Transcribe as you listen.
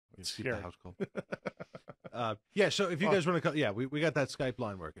It's keep the scary. house cold. Yeah, so if you guys want to call, yeah, we got that Skype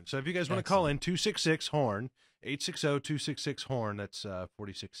line working. So if you guys want to call in, 266-HORN, 860-266-HORN, that's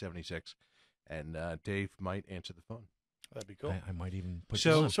 4676. And Dave might answer the phone. That'd be cool. I might even put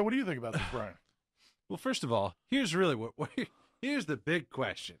So- you on. So what do you think about this, Brian? Well, first of all, here's really here's the big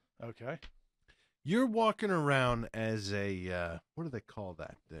question. Okay. You're walking around as a, what do they call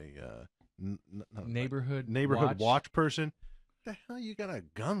that? Neighborhood watch person. What the hell you got a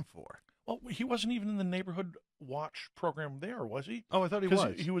gun for? Well, he wasn't even in the neighborhood watch program there, was he? Oh, I thought he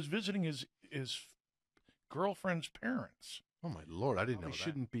was. He was visiting his girlfriend's parents. Oh, my Lord. I didn't know He he that.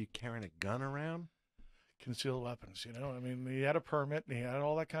 shouldn't be carrying a gun around. Concealed weapons, you know. I mean, he had a permit and he had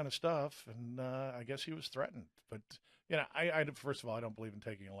all that kind of stuff, and I guess he was threatened. But you know, I first of all, I don't believe in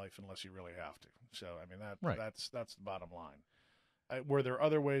taking a life unless you really have to. So I mean, that's the bottom line. Were there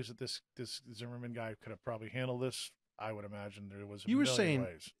other ways that this Zimmerman guy could have probably handled this? I would imagine there was. You were million saying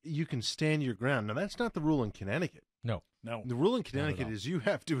ways. you can stand your ground. Now, that's not the rule in Connecticut. No. The rule in Connecticut all. is you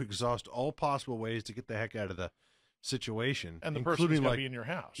have to exhaust all possible ways to get the heck out of the situation, And the person's including got to like be in your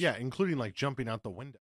house. yeah, including like jumping out the window.